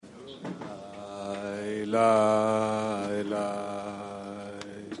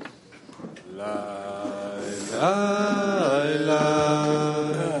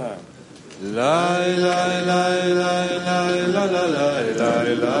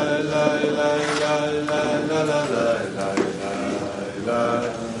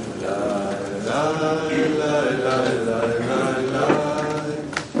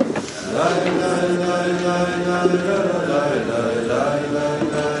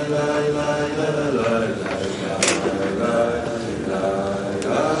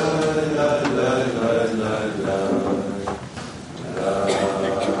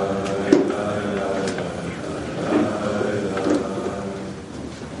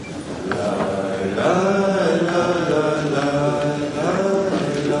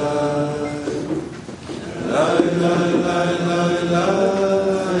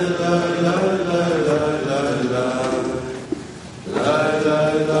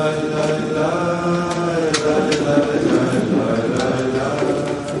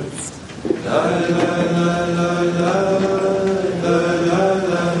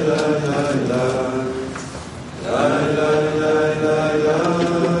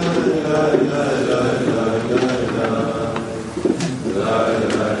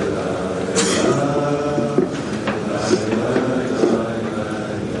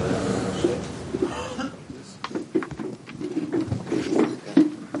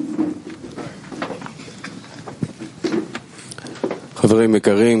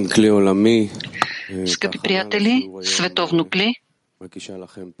Скъпи приятели, световно кли,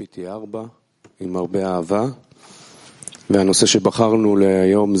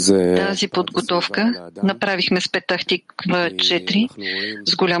 тази подготовка направихме с Петах Тиква 4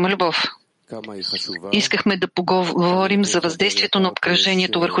 с голяма любов. Искахме да поговорим за въздействието на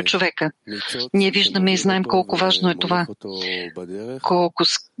обкръжението върху човека. Ние виждаме и знаем колко важно е това.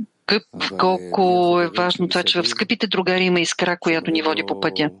 Колко е важно това, че в скъпите другари има искра, която ни води по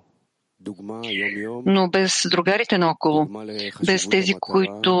пътя. Но без другарите наоколо, без тези,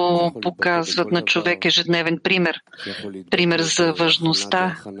 които показват на човек ежедневен пример за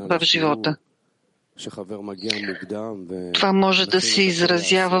важността в живота. Това може да се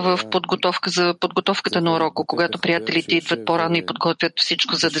изразява в подготовката на урока, когато приятелите идват по-рано и подготвят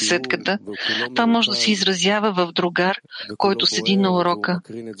всичко за десетката. Това може да се изразява в другар, който седи на урока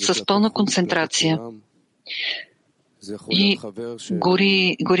с пълна концентрация и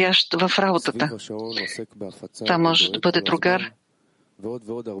горящ в работата. Това може да бъде другар,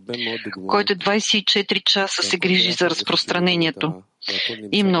 който 24 часа се грижи за разпространението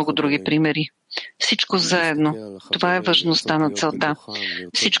и много други примери. Всичко заедно. Това е важността на целта.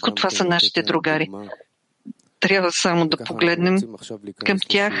 Всичко това са нашите другари. Трябва само да погледнем към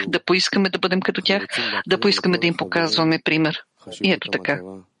тях, да поискаме да бъдем като тях, да поискаме да им показваме пример. И ето така.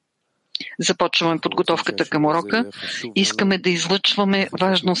 Започваме подготовката към урока. Искаме да излъчваме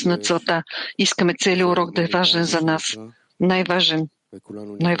важност на целта. Искаме целият урок да е важен за нас.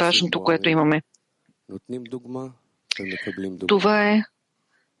 Най-важното, което имаме.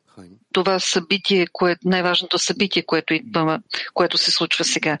 Това събитие, най-важното събитие, което се случва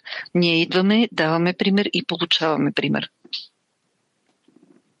сега. Ние идваме, даваме пример и получаваме пример.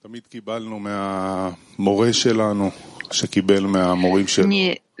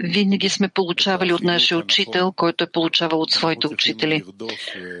 Ние винаги сме получавали от нашия учител, който е получавал от своите учители.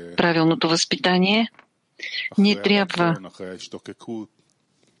 Правилното възпитание. Ние трябва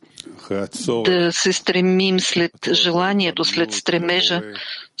да се стремим след желанието, след стремежа,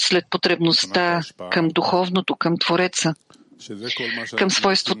 след потребността към духовното, към Твореца, към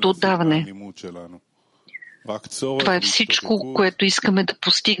свойството отдаване. Това е всичко, което искаме да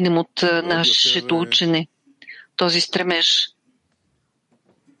постигнем от нашето учене. Този стремеж.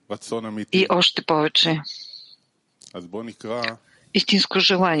 И още повече. Истинско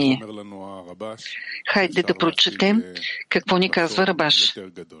желание. Хайде да прочетем какво ни казва Рабаш.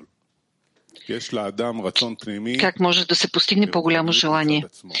 Как може да се постигне по-голямо желание?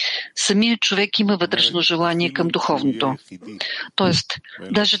 Самият човек има вътрешно желание към духовното. Тоест,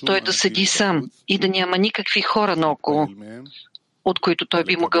 даже той да седи сам и да няма никакви хора наоколо, от които той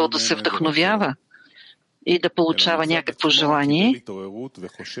би могъл да се вдъхновява и да получава някакво желание,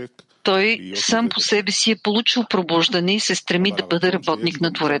 той сам по себе си е получил пробуждане и се стреми да бъде работник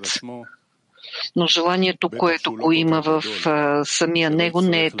на Творец. Но желанието, което го има в самия него,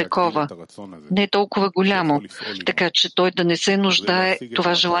 не е такова. Не е толкова голямо. Така че той да не се нуждае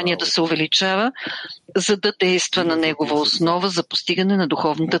това желание да се увеличава за да действа на негова основа за постигане на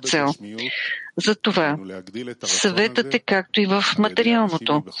духовната цел. Затова съветът е както и в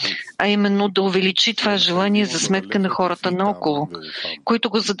материалното, а именно да увеличи това желание за сметка на хората наоколо, които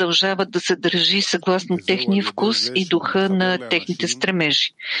го задължават да се държи съгласно техния вкус и духа на техните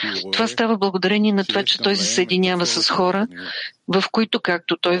стремежи. Това става благодарение на това, че той се съединява с хора, в които,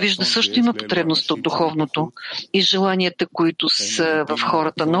 както той вижда, също има потребност от духовното и желанията, които са в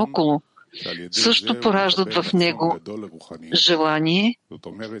хората наоколо, също пораждат в него желание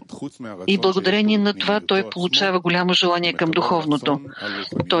и благодарение на това той получава голямо желание към духовното.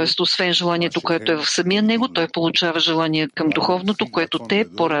 Тоест, освен желанието, което е в самия него, той получава желание към духовното, което те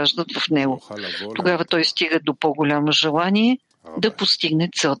пораждат в него. Тогава той стига до по-голямо желание да постигне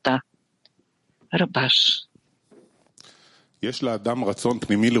целта. Рабаш. יש לאדם רצון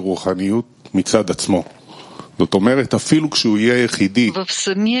פנימי לרוחניות מצד עצמו. זאת אומרת, אפילו כשהוא יהיה יחידי. В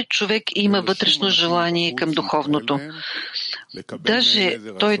самия човек има вътрешно желание към духовното.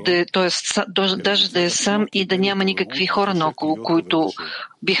 Даже да е сам и да няма никакви хора наоколо, които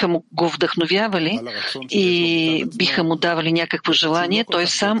биха го вдъхновявали и биха му давали някакво желание, той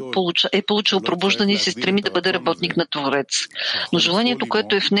сам е получил пробуждане и се стреми да бъде работник на Творец. Но желанието,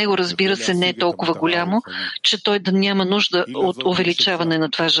 което е в него, разбира се, не е толкова голямо, че той да няма нужда от увеличаване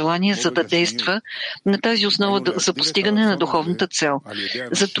на това желание, за да действа на тази основа за постигане на духовната цел.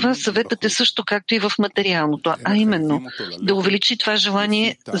 Затова съветът е също както и в материалното, а именно да увеличи това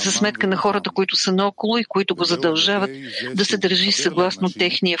желание за сметка на хората, които са наоколо и които го задължават да се държи съгласно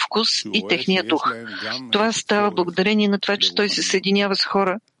техния вкус и техния дух. Това става благодарение на това, че той се съединява с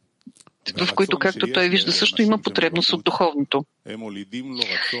хора, в които, както той вижда, също има потребност от духовното.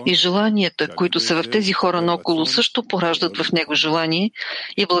 И желанията, които са в тези хора наоколо, също пораждат в него желание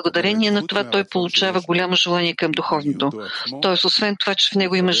и благодарение на това той получава голямо желание към духовното. Тоест, освен това, че в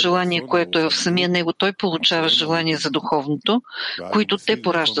него има желание, което е в самия него, той получава желание за духовното, които те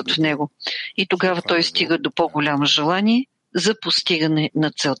пораждат в него. И тогава той стига до по-голямо желание за постигане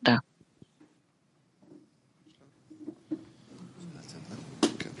на целта.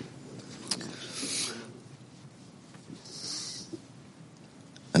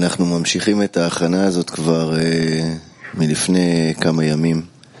 אנחנו ממשיכים את ההכנה הזאת כבר מלפני כמה ימים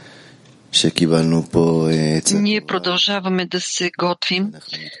שקיבלנו פה. Ние продължаваме да се готвим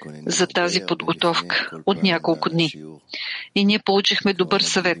за тази подготовка от няколко дни. И ние получихме добър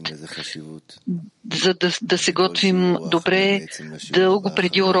съвет, за да се готвим добре дълго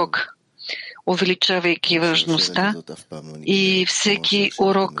преди урок, увеличавайки важността, и всеки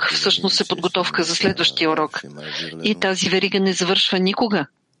урок всъщност е подготовка за следващия урок. И тази верига не завършва никога.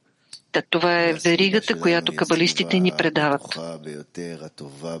 Това е веригата, която кабалистите ни предават.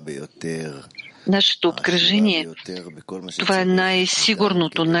 Нашето обкръжение, това е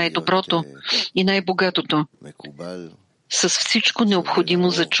най-сигурното, най-доброто и най-богатото, с всичко необходимо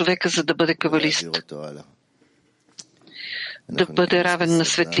за човека, за да бъде кабалист. Да бъде равен на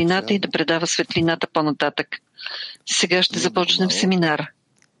светлината и да предава светлината по-нататък. Сега ще започнем семинар.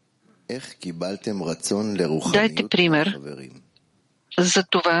 Дайте пример за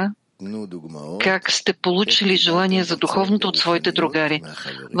това, как сте получили желание за духовното от своите другари.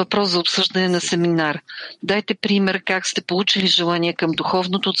 Въпрос за обсъждане на семинар. Дайте пример как сте получили желание към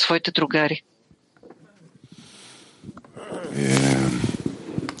духовното от своите другари.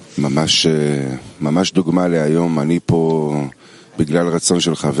 ממש דוגמה להיום, אני פה בגלל רצון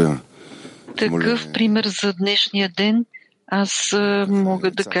של חבר. Такъв пример за днешния ден аз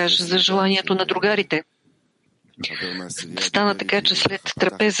мога да кажа за желанието на другарите. Стана така, че след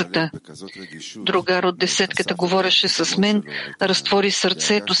трапезата другар от десетката говореше с мен, разтвори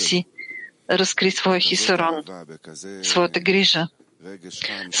сърцето си, разкри своя хисарон, своята грижа.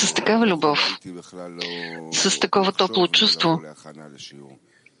 С такава любов, с такова топло чувство,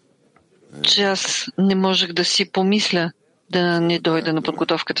 че аз не можех да си помисля да не дойда на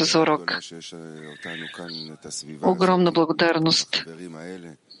подготовката за урок. Огромна благодарност,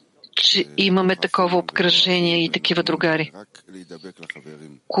 че имаме такова обкръжение и такива другари,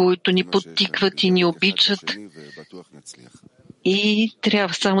 които ни подтикват и ни обичат, и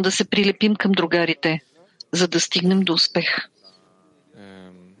трябва само да се прилепим към другарите, за да стигнем до успех.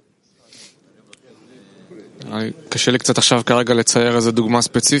 קשה לי קצת עכשיו כרגע לצייר איזו דוגמה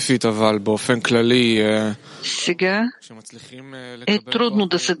ספציפית, אבל באופן כללי сега е трудно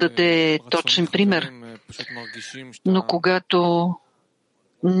да се даде точен пример, но когато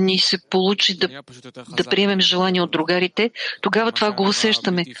ни се получи да приемем желание от другарите, тогава това го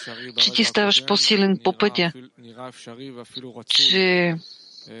усещаме, че ти ставаш по-силен по пътя, че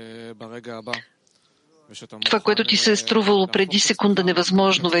Това, което ти се е струвало преди секунда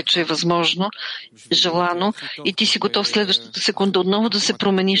невъзможно, вече е възможно, желано, и ти си готов следващата секунда отново да се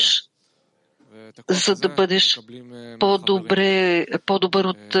промениш, за да бъдеш по-добър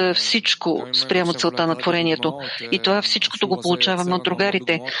от всичко спрямо целта на творението. И това всичкото го получаваме от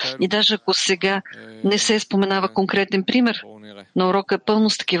другарите. И даже ако сега не се споменава конкретен пример, на урока е пълно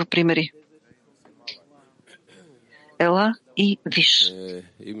с такива примери. Ела и виж.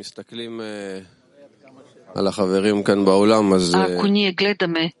 Ако ние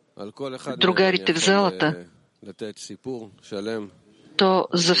гледаме другарите в залата, то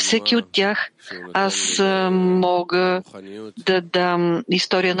за всеки от тях аз мога да дам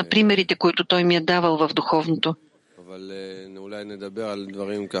история на примерите, които той ми е давал в духовното.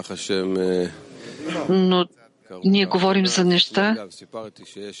 Но ние говорим за неща,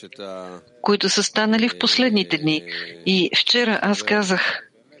 които са станали в последните дни. И вчера аз казах,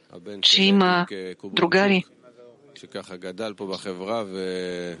 че има другари,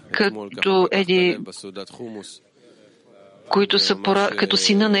 като Еди, които са като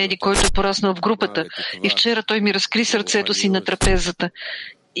сина на Еди, който е пораснал в групата. И вчера той ми разкри сърцето си на трапезата.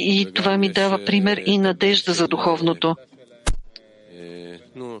 И това ми дава пример и надежда за духовното.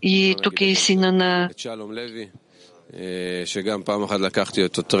 И тук е и сина на Шаум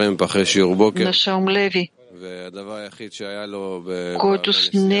Леви, който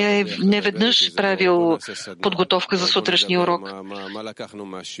не веднъж правил подготовка за сутрешния урок.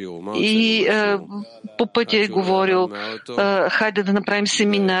 И по пътя е говорил, хайде да направим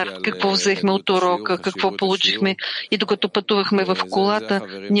семинар, какво взехме от урока, какво получихме. И докато пътувахме в колата,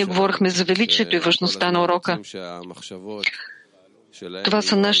 ние говорихме за величието и важността на урока. Това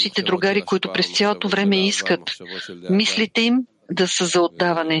са нашите другари, които през цялото време искат мислите им да са за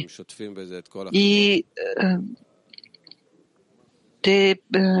отдаване. И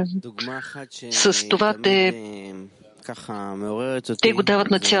с това те го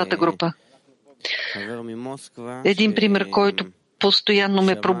дават на цялата група. Един пример, който постоянно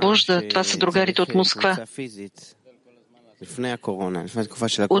ме пробужда, това са другарите от Москва,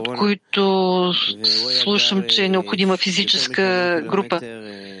 от които слушам, че е необходима физическа група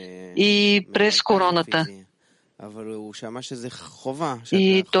и през короната.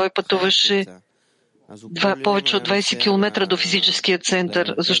 И той пътуваше повече от 20 км до физическия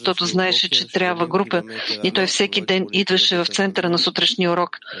център, защото знаеше, че трябва група. И той всеки ден идваше в центъра на сутрешния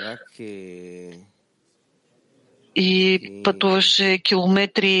урок. И пътуваше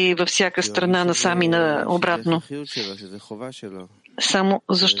километри във всяка страна насам и обратно. Само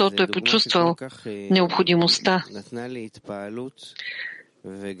защото е почувствал необходимостта.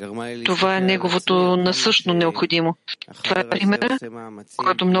 Това е неговото насъщно необходимо. Това е пример,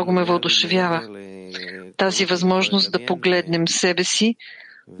 който много ме въодушевява. Тази възможност да погледнем себе си,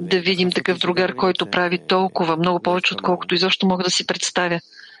 да видим такъв другар, който прави толкова, много повече, отколкото изобщо мога да си представя.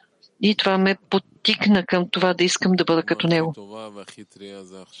 И това ме подтикна към това да искам да бъда като него.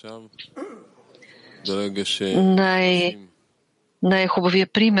 Най-хубавия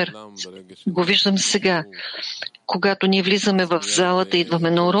пример го виждам сега. Когато ние влизаме в залата,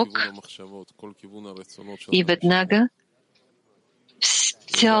 идваме на урок и веднага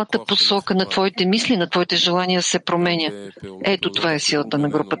цялата посока на твоите мисли, на твоите желания се променя. Ето това е силата на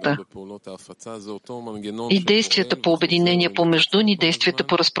групата. И действията по обединение помежду ни, действията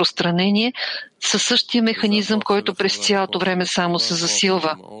по разпространение са същия механизъм, който през цялото време само се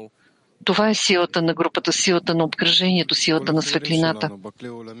засилва. Това е силата на групата, силата на обкръжението, силата на светлината.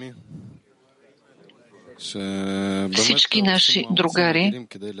 Всички наши другари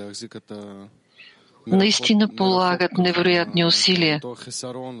наистина полагат невероятни усилия,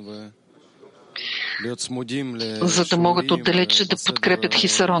 за да могат отдалече да подкрепят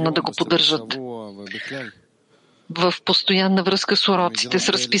хисарона, да го поддържат в постоянна връзка с уроците, с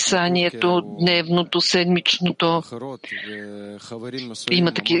разписанието, дневното, седмичното.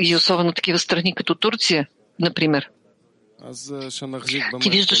 Има и особено такива страни като Турция, например. Ти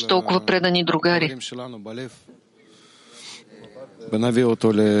виждаш толкова предани другари.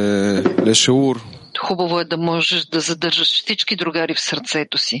 Хубаво е да можеш да задържаш всички другари в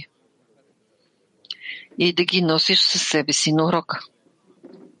сърцето си и да ги носиш със себе си на урока.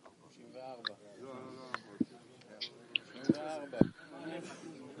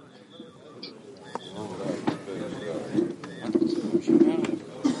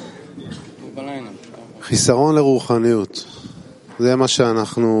 חיסרון לרוחניות. זה מה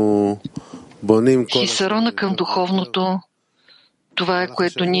שאנחנו בונים כל хисарона към духовното, това е,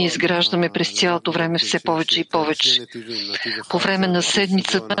 което ние изграждаме през цялото време все повече и повече. По време на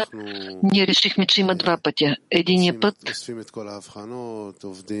седмицата ние решихме, че има два пътя. Единият път,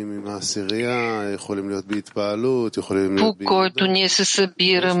 по който ние се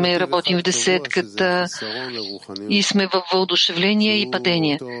събираме, работим в десетката и сме във въодушевление и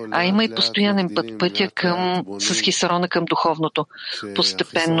падение. А има и постоянен пътя с хисарона към духовното.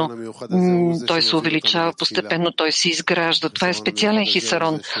 Постепенно той се увеличава, постепенно той се изгражда. Това е специален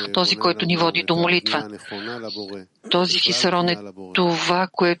хисарон, този, който ни води до молитва. Този хисарон е това,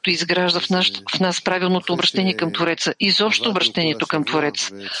 което изгражда в нас правилното обращение към Твореца, изобщо обращението към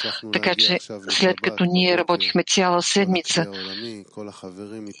Творец. Така че след като ние работихме цяла седмица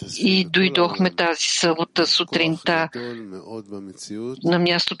и дойдохме тази събота сутринта на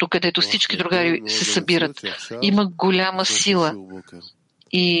мястото, където всички другари се събират, има голяма сила.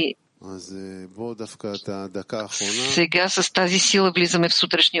 И сега с тази сила влизаме в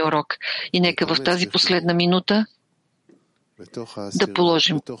сутрешния урок. И нека в тази последна минута да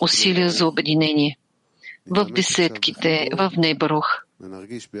положим усилия за обединение. В десетките, в Нейбарух.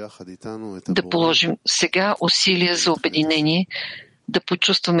 Да положим сега усилия за обединение, да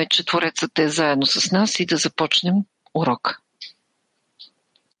почувстваме, че Творецът е заедно с нас и да започнем урок.